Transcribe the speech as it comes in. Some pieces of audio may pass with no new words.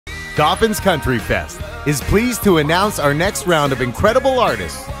Dauphin's Countryfest is pleased to announce our next round of incredible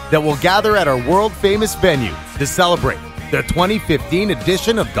artists that will gather at our world-famous venue to celebrate the 2015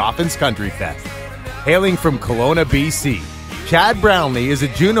 edition of Dauphin's Countryfest. Hailing from Kelowna, BC, Chad Brownlee is a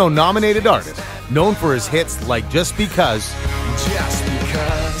Juno-nominated artist known for his hits like Just Because,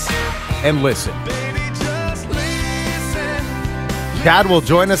 and Listen. Chad will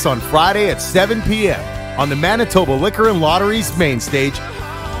join us on Friday at 7 p.m. on the Manitoba Liquor and Lotteries main stage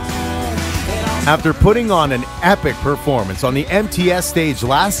after putting on an epic performance on the MTS stage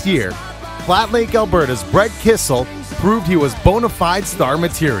last year. Flat Lake, Alberta's Brett Kissel proved he was bona fide star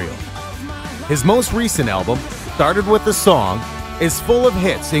material. His most recent album, Started With a Song, is full of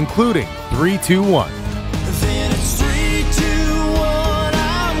hits including 3-2-1.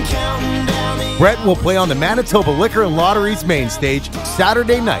 Brett will play on the Manitoba Liquor and Lotteries main stage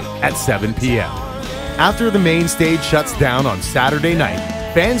Saturday night at 7 p.m. After the main stage shuts down on Saturday night,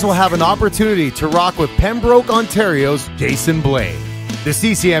 fans will have an opportunity to rock with Pembroke, Ontario's Jason Blade. The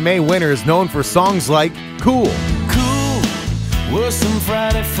CCMA winner is known for songs like Cool, was some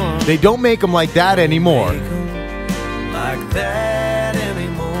Friday fun. They Don't Make Them Like That Anymore,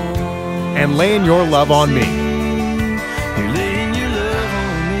 and Laying Your Love on Me.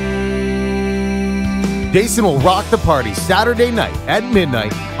 Jason will rock the party Saturday night at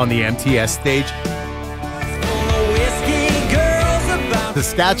midnight on the MTS stage.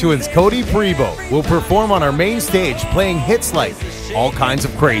 Saskatchewan's Cody Prevost will perform on our main stage playing hits like All Kinds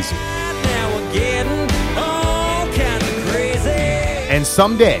of Crazy and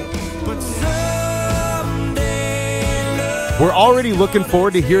Someday. We're already looking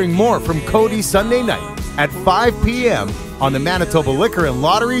forward to hearing more from Cody Sunday night at 5 p.m. on the Manitoba Liquor and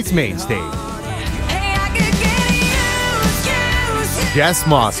Lotteries main stage. Jess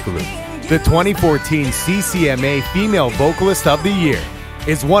Moskalu, the 2014 CCMA Female Vocalist of the Year,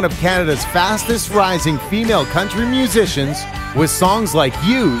 is one of Canada's fastest rising female country musicians with songs like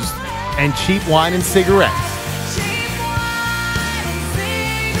Used and Cheap Wine and Cigarettes.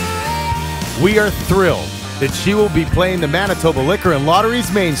 We are thrilled that she will be playing the Manitoba Liquor and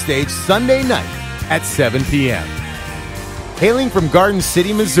Lotteries main stage Sunday night at 7 p.m. Hailing from Garden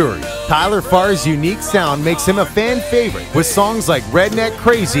City, Missouri, Tyler Farr's unique sound makes him a fan favorite with songs like Redneck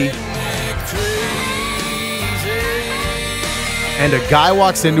Crazy and A Guy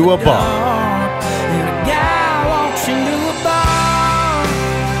Walks Into a Bar.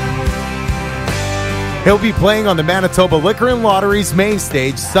 He'll be playing on the Manitoba Liquor and Lotteries main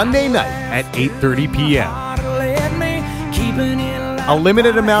stage Sunday night at 8:30 p.m. A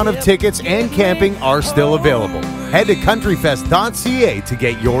limited amount of tickets and camping are still available. Head to countryfest.ca to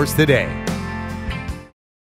get yours today.